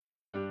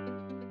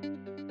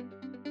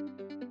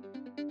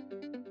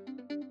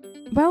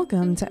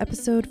Welcome to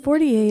episode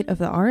 48 of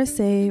the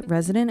RSA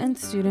Resident and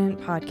Student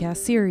Podcast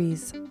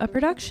Series, a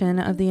production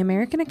of the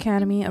American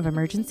Academy of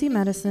Emergency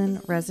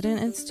Medicine Resident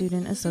and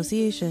Student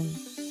Association.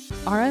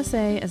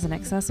 RSA is an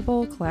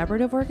accessible,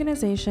 collaborative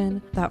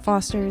organization that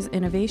fosters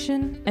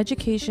innovation,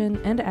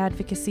 education, and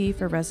advocacy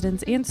for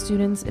residents and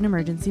students in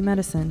emergency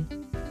medicine.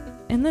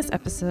 In this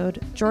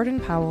episode,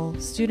 Jordan Powell,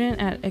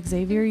 student at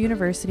Xavier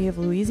University of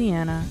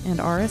Louisiana and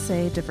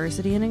RSA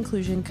Diversity and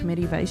Inclusion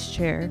Committee Vice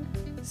Chair,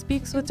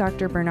 speaks with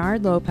Dr.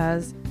 Bernard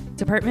Lopez,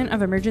 Department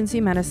of Emergency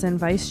Medicine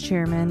Vice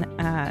Chairman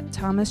at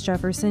Thomas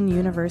Jefferson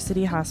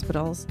University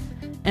Hospitals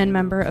and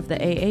member of the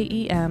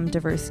AAEM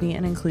Diversity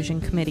and Inclusion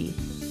Committee.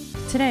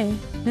 Today,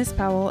 Ms.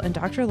 Powell and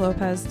Dr.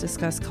 Lopez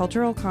discuss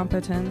cultural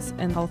competence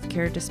and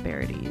healthcare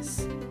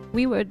disparities.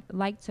 We would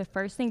like to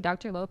first thank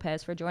Dr.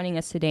 Lopez for joining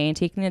us today and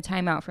taking the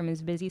time out from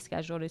his busy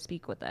schedule to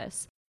speak with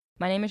us.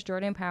 My name is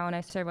Jordan Powell and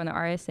I serve on the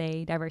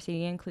RSA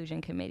Diversity and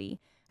Inclusion Committee.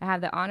 I have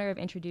the honor of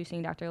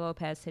introducing Dr.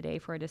 Lopez today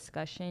for a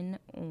discussion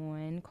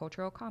on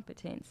cultural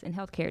competence and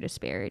healthcare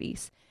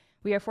disparities.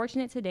 We are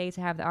fortunate today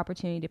to have the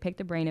opportunity to pick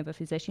the brain of a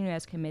physician who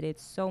has committed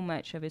so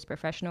much of his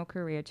professional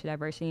career to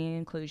diversity and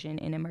inclusion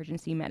in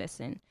emergency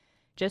medicine.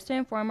 Just to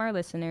inform our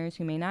listeners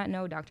who may not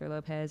know Dr.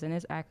 Lopez and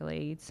his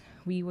accolades,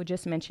 we will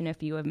just mention a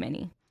few of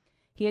many.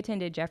 He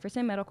attended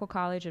Jefferson Medical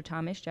College of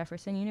Thomas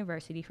Jefferson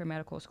University for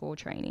medical school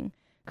training.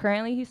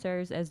 Currently, he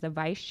serves as the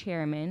Vice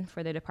Chairman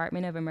for the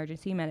Department of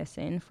Emergency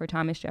Medicine for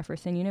Thomas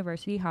Jefferson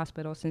University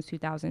Hospital since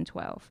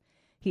 2012.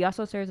 He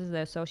also serves as the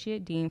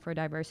Associate Dean for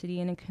Diversity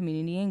and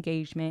Community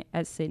Engagement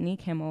at Sidney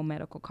Kimmel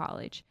Medical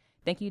College.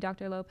 Thank you,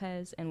 Dr.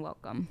 Lopez, and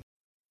welcome.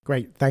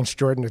 Great. Thanks,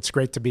 Jordan. It's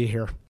great to be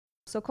here.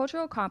 So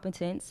cultural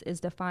competence is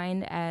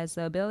defined as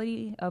the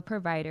ability of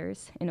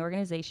providers and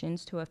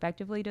organizations to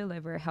effectively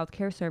deliver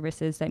healthcare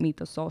services that meet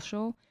the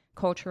social,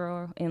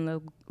 cultural,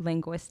 and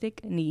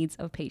linguistic needs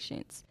of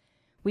patients.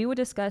 We will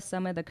discuss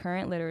some of the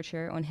current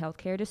literature on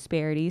healthcare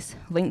disparities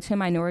linked to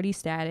minority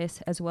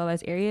status, as well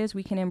as areas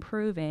we can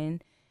improve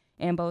in,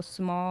 and both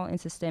small and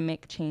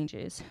systemic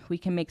changes we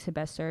can make to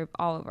best serve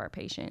all of our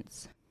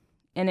patients.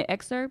 In an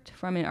excerpt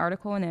from an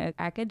article in the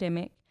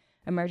Academic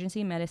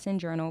Emergency Medicine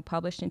Journal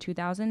published in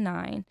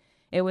 2009,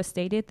 it was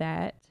stated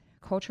that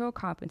cultural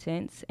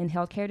competence and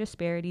healthcare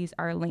disparities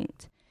are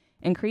linked.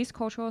 Increased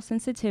cultural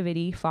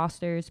sensitivity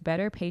fosters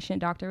better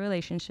patient-doctor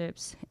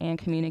relationships and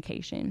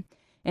communication,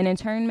 and in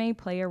turn may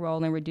play a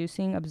role in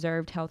reducing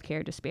observed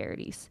healthcare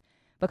disparities.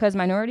 Because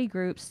minority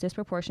groups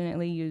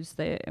disproportionately use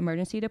the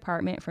emergency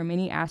department for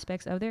many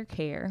aspects of their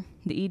care,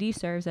 the ED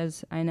serves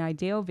as an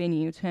ideal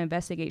venue to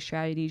investigate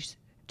strategies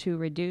to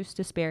reduce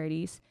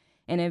disparities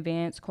and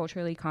advance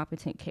culturally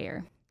competent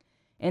care.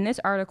 In this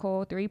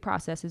article, 3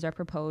 processes are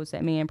proposed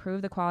that may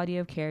improve the quality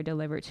of care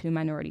delivered to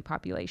minority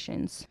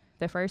populations.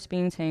 The first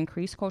being to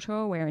increase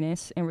cultural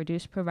awareness and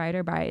reduce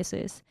provider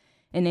biases,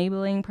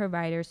 enabling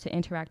providers to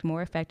interact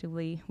more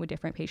effectively with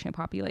different patient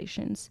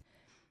populations.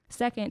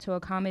 Second, to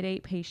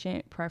accommodate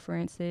patient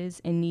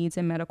preferences and needs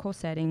in medical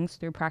settings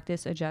through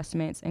practice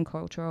adjustments and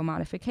cultural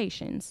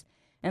modifications.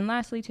 And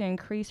lastly, to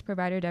increase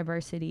provider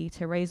diversity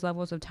to raise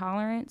levels of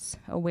tolerance,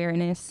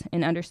 awareness,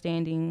 and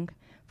understanding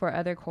for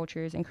other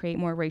cultures and create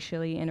more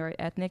racially and or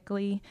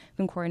ethnically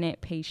concordant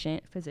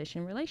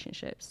patient-physician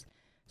relationships.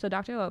 So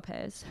Dr.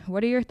 Lopez,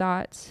 what are your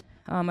thoughts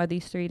of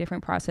these 3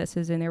 different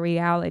processes and the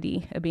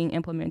reality of being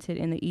implemented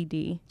in the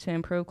ED to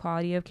improve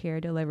quality of care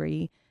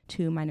delivery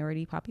to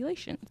minority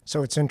populations?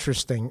 So it's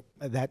interesting,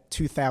 that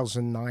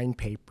 2009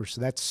 paper, so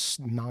that's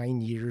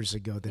 9 years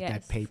ago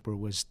that paper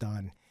was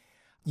done.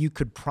 You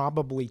could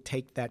probably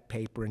take that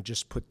paper and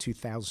just put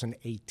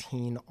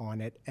 2018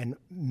 on it, and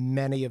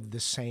many of the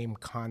same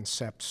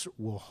concepts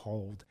will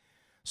hold.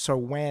 So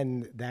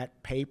when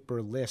that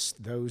paper lists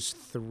those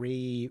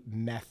 3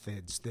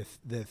 methods,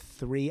 the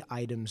 3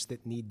 items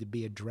that need to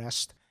be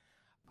addressed,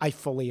 I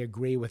fully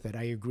agree with it.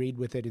 I agreed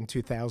with it in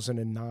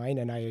 2009,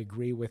 and I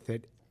agree with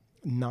it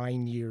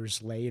 9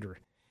 years later.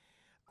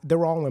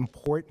 They're all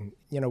important.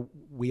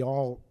 We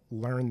all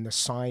learn the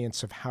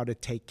science of how to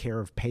take care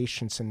of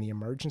patients in the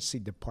emergency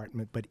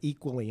department, but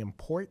equally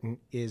important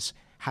is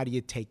how do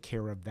you take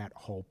care of that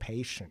whole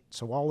patient?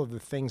 So all of the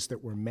things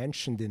that were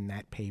mentioned in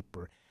that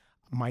paper,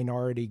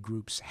 minority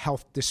groups,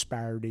 health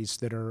disparities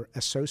that are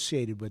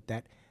associated with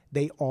that,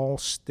 they all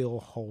still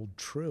hold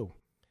true.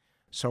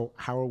 So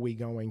how are we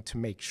going to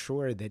make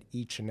sure that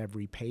each and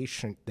every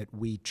patient that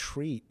we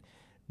treat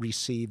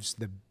receives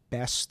the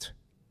best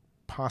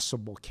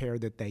possible care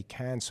that they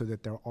can so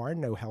that there are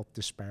no health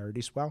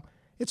disparities? Well,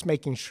 it's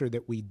making sure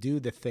that we do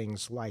the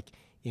things like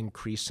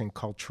increasing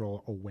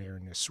cultural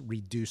awareness,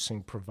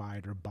 reducing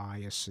provider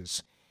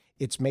biases.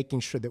 It's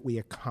making sure that we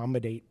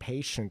accommodate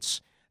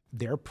patients,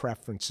 their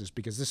preferences,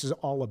 because this is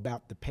all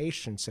about the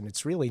patients, and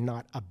it's really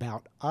not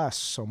about us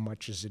so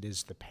much as it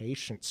is the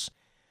patients.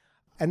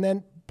 And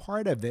then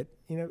part of it,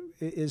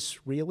 is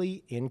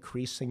really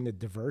increasing the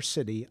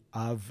diversity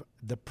of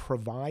the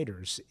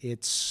providers.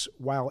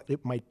 While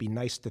it might be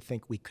nice to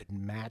think we could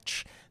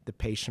match the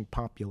patient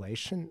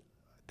population,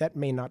 that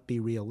may not be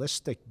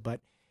realistic, but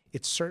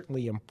it's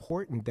certainly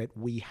important that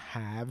we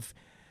have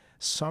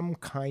some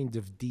kind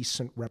of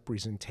decent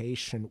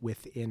representation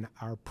within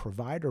our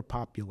provider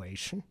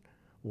population.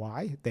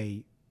 Why?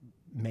 They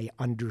may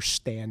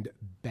understand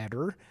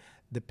better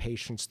the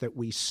patients that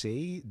we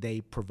see.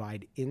 They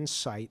provide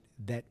insight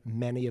that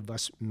many of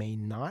us may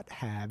not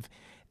have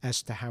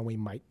as to how we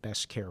might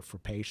best care for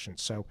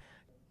patients. So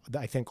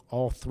I think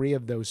all three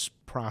of those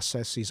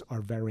processes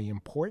are very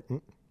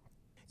important.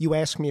 You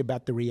asked me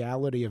about the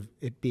reality of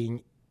it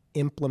being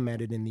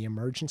implemented in the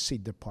emergency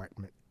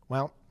department.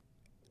 Well,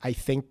 I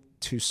think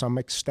to some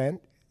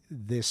extent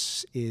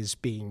this is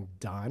being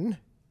done.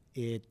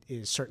 It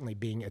is certainly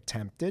being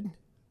attempted.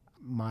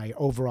 My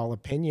overall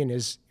opinion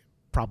is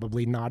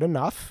probably not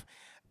enough,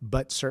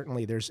 but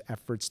certainly there's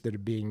efforts that are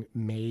being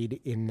made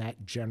in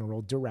that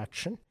general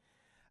direction.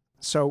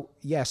 So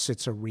yes,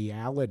 it's a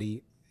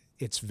reality.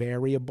 It's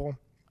variable.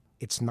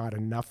 It's not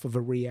enough of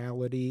a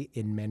reality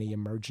in many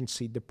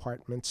emergency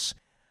departments.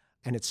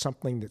 And it's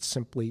something that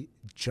simply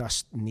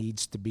just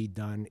needs to be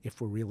done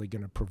if we're really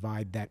going to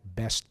provide that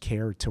best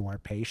care to our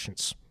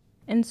patients.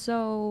 And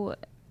so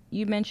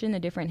you mentioned the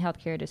different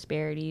healthcare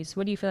disparities.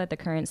 What do you feel like the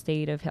current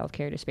state of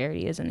healthcare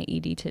disparity is in the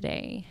ED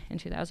today in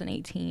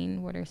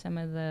 2018? What are some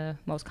of the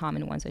most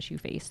common ones that you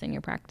faced in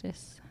your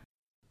practice?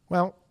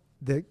 Well,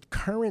 the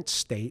current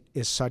state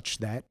is such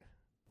that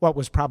it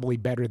was probably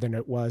better than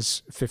it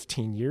was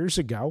 15 years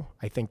ago.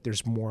 I think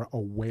there's more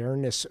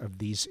awareness of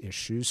these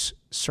issues.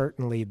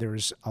 Certainly,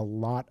 there's a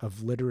lot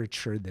of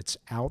literature that's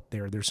out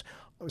there. There's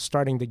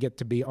starting to get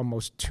to be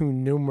almost too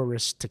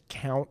numerous to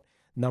count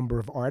number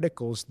of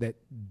articles that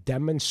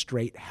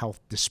demonstrate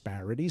health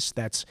disparities.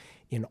 That's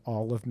in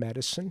all of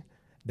medicine.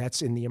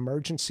 That's in the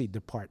emergency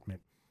department.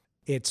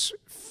 It's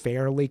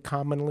fairly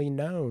commonly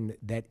known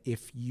that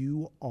if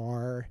you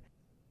are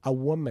a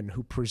woman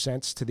who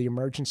presents to the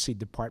emergency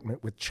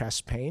department with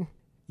chest pain,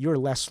 you're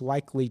less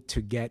likely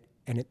to get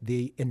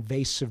the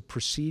invasive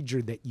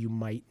procedure that you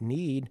might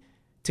need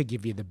to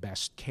give you the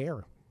best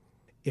care.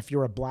 If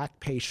you're a Black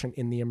patient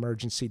in the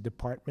emergency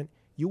department,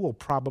 you will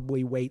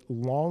probably wait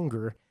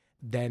longer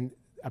than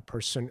a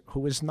person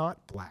who is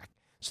not Black.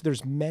 So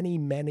there's many,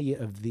 many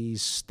of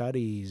these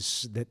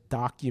studies that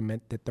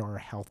document that there are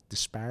health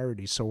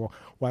disparities. So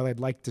while I'd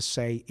like to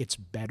say it's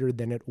better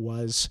than it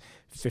was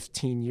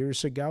 15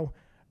 years ago,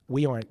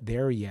 we aren't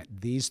there yet.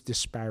 These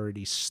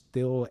disparities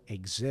still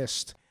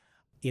exist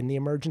in the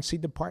emergency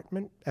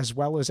department as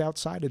well as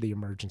outside of the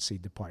emergency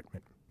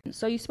department.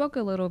 So you spoke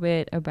a little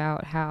bit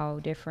about how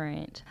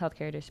different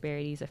healthcare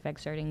disparities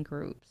affect certain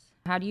groups.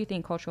 How do you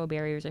think cultural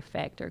barriers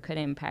affect or could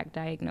impact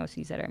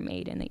diagnoses that are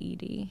made in the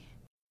ED?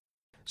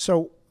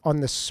 So on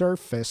the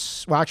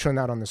surface, well, actually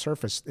not on the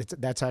surface,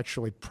 that's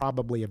actually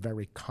probably a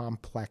very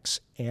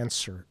complex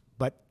answer.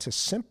 But to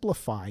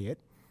simplify it,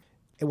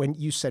 when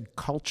you said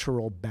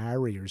cultural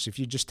barriers, if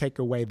you just take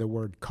away the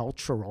word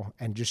cultural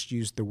and just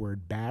use the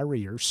word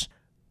barriers,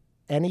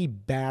 any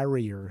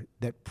barrier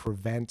that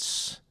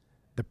prevents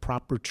the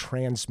proper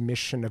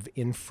transmission of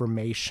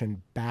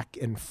information back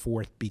and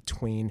forth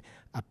between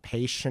a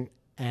patient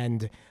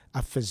and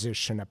a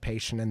physician, a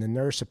patient and the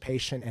nurse, a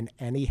patient and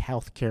any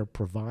healthcare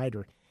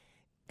provider,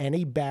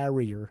 any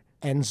barrier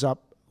ends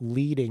up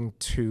leading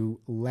to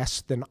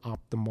less than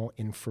optimal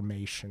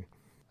information.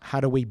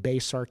 How do we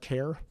base our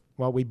care?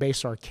 Well, we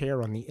base our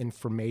care on the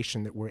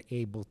information that we're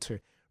able to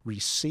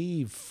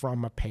receive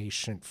from a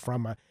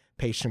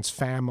patient's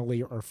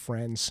family or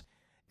friends.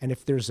 And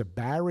if there's a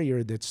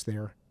barrier that's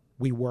there,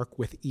 we work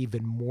with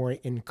even more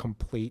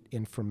incomplete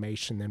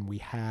information than we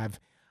have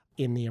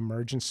in the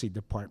emergency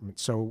department.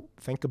 So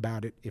think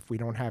about it. If we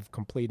don't have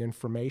complete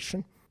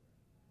information,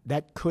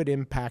 that could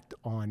impact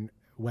on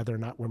whether or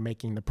not we're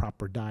making the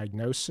proper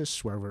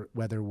diagnosis,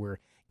 whether we're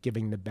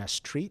giving the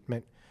best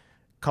treatment.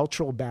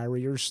 Cultural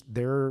barriers,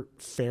 they're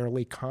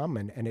fairly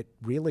common, and it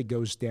really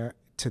goes down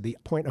to the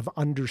point of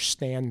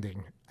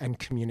understanding and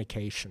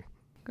communication.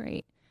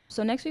 Great.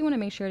 So next we want to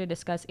make sure to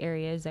discuss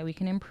areas that we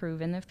can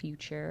improve in the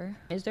future.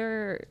 Is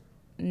there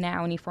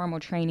now any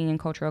formal training in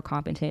cultural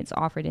competence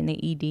offered in the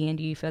ED, and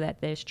do you feel that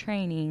this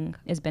training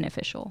is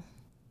beneficial?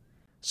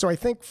 So I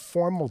think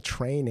formal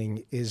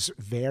training is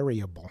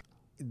variable.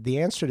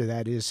 The answer to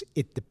that is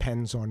it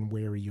depends on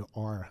where you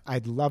are.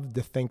 I'd love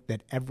to think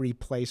that every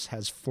place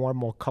has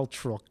formal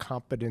cultural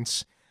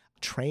competence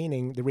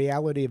training. The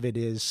reality of it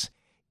is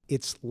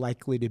it's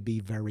likely to be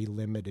very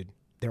limited.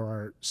 There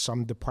are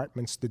some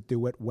departments that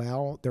do it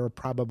well. There are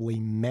probably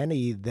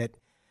many that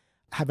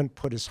haven't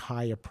put as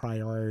high a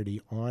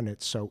priority on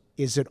it. So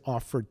is it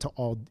offered to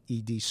all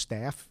ED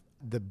staff?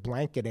 The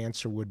blanket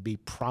answer would be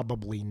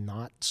probably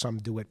not. Some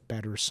do it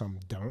better, some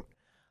don't.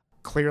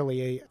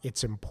 Clearly,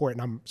 it's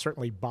important. I'm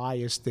certainly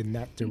biased in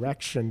that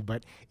direction,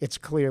 but it's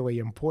clearly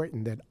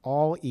important that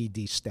all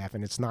ED staff,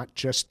 and it's not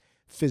just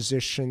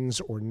physicians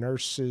or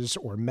nurses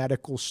or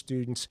medical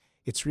students,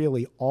 it's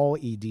really all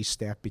ED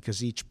staff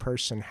because each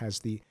person has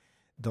the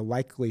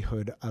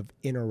likelihood of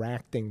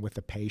interacting with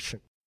a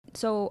patient.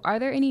 So are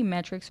there any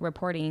metrics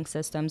reporting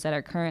systems that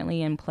are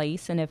currently in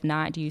place? And if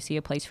not, do you see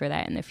a place for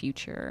that in the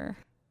future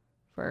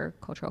for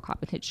cultural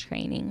competence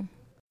training?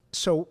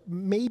 So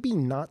maybe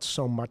not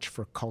so much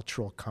for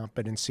cultural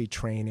competency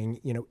training.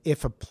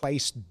 If a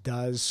place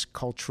does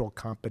cultural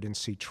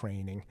competency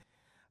training,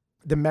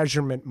 the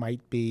measurement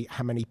might be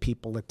how many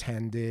people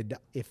attended.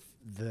 If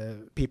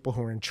the people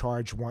who are in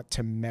charge want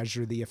to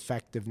measure the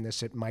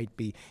effectiveness, it might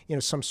be,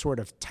 some sort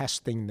of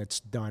testing that's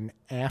done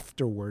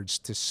afterwards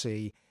to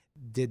see,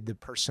 did the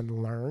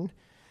person learn?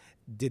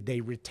 Did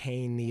they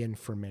retain the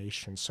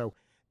information? So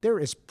there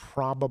is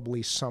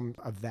probably some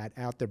of that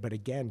out there. But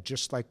again,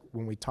 just like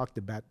when we talked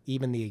about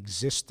even the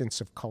existence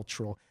of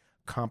cultural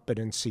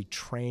competency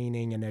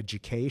training and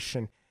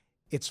education,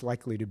 it's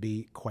likely to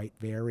be quite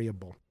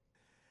variable.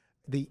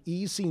 The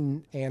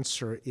easy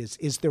answer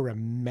is there a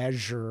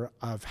measure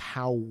of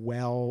how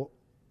well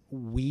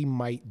we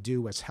might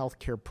do as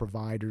healthcare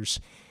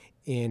providers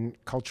in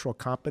cultural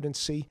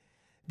competency?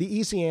 The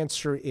easy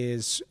answer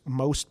is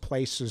most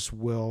places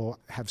will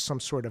have some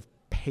sort of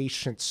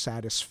patient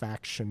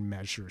satisfaction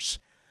measures.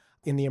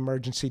 In the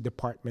emergency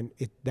department,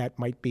 that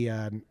might be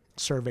a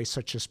survey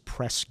such as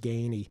Press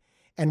Ganey.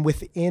 And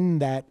within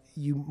that,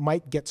 you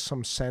might get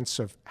some sense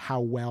of how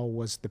well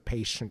was the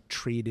patient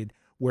treated.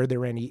 Were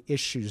there any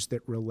issues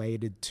that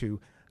related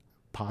to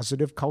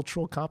positive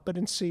cultural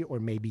competency or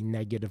maybe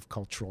negative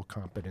cultural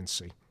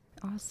competency?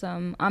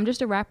 Awesome. Just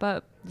to wrap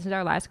up, this is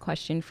our last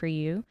question for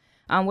you.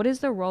 What is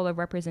the role of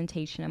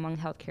representation among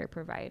healthcare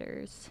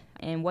providers?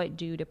 And what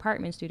do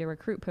departments do to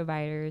recruit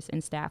providers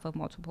and staff of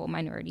multiple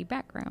minority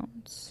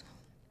backgrounds?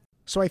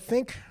 So I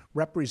think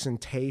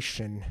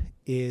representation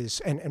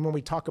is, and when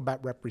we talk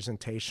about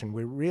representation,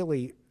 we're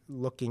really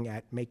looking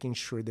at making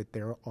sure that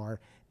there are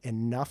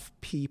enough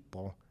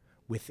people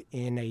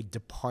within a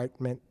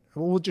department.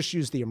 We'll just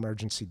use the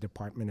emergency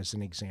department as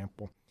an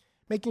example.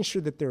 Making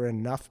sure that there are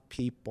enough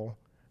people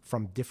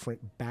from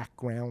different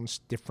backgrounds,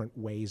 different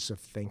ways of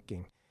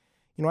thinking.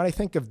 When I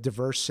think of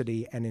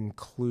diversity and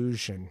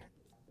inclusion,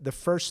 the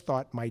first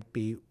thought might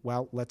be,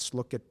 well, let's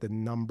look at the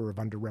number of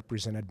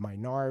underrepresented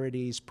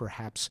minorities,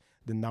 perhaps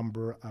the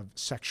number of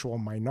sexual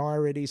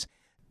minorities.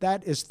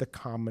 That is the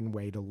common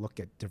way to look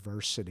at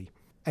diversity.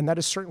 And that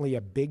is certainly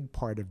a big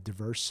part of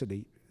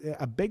diversity.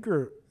 A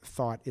bigger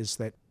thought is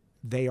that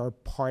they are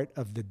part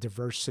of the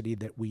diversity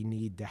that we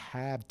need to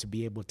have to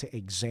be able to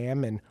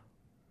examine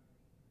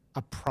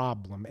a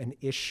problem, an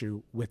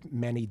issue with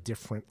many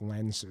different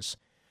lenses.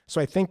 So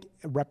I think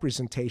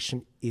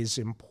representation is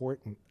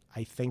important.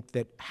 I think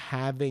that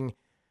having,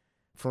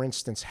 for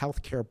instance,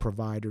 healthcare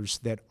providers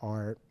that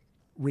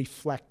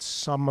reflect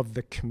some of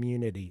the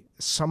community,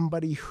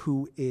 somebody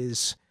who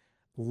is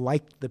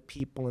like the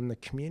people in the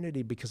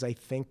community, because I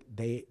think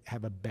they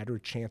have a better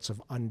chance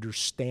of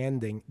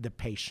understanding the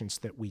patients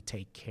that we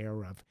take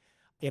care of.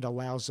 It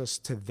allows us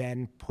to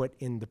then put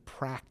into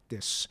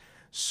practice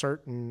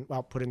certain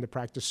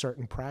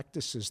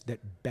practices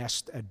that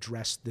best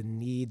address the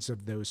needs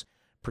of those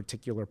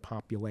particular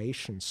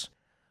populations.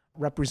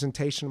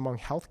 Representation among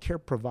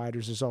healthcare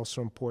providers is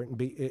also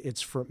important.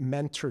 It's for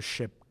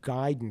mentorship,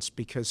 guidance,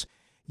 because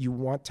you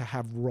want to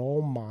have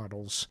role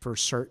models for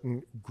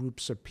certain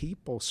groups of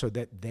people so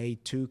that they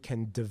too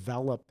can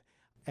develop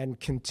and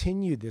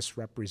continue this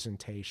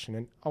representation.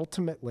 And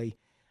ultimately,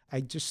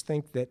 I just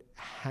think that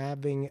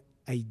having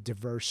a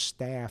diverse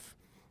staff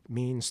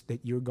means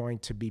that you're going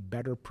to be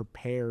better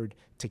prepared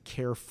to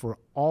care for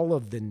all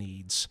of the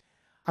needs.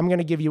 I'm going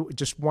to give you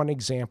just one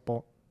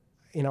example.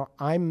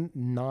 I'm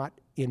not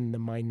in the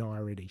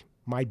minority.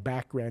 My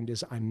background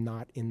is I'm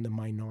not in the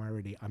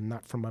minority. I'm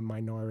not from a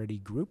minority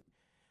group.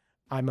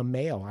 I'm a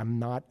male. I'm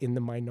not in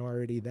the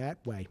minority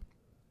that way.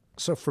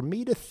 So for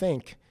me to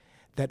think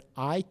that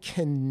I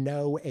can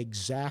know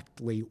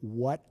exactly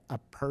what a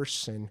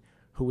person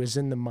who is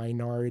in the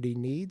minority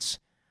needs,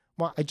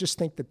 well, I just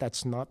think that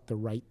that's not the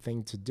right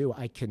thing to do.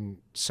 I can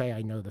say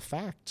I know the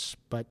facts,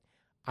 but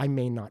I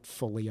may not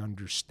fully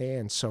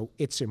understand. So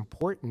it's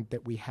important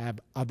that we have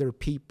other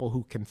people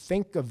who can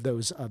think of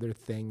those other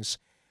things,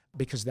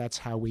 because that's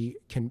how we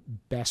can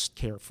best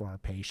care for our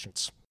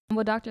patients.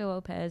 Well, Dr.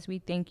 Lopez, we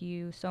thank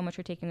you so much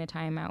for taking the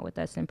time out with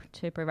us and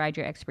to provide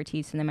your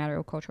expertise in the matter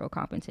of cultural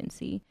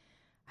competency,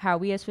 how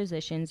we as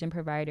physicians and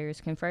providers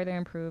can further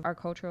improve our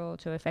culture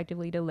to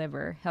effectively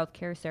deliver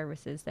healthcare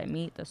services that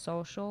meet the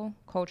social,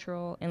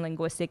 cultural, and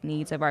linguistic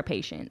needs of our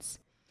patients.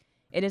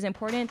 It is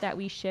important that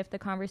we shift the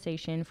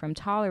conversation from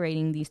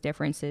tolerating these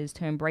differences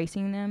to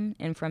embracing them,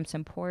 and from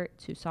support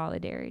to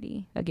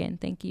solidarity. Again,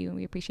 thank you.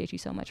 We appreciate you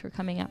so much for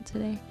coming out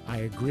today. I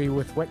agree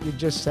with what you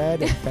just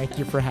said, and thank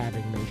you for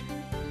having me.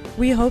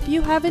 We hope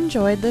you have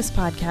enjoyed this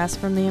podcast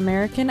from the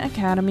American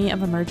Academy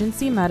of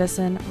Emergency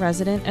Medicine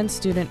Resident and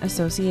Student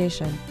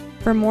Association.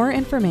 For more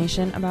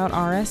information about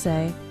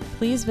RSA,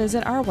 please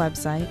visit our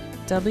website,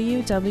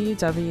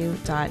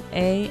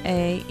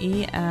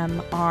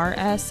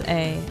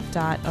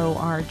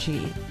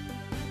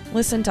 www.aaemrsa.org.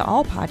 Listen to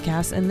all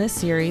podcasts in this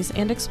series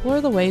and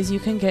explore the ways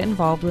you can get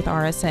involved with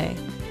RSA.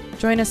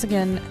 Join us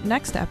again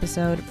next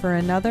episode for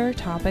another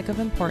topic of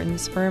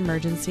importance for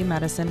emergency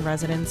medicine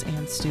residents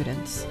and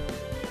students.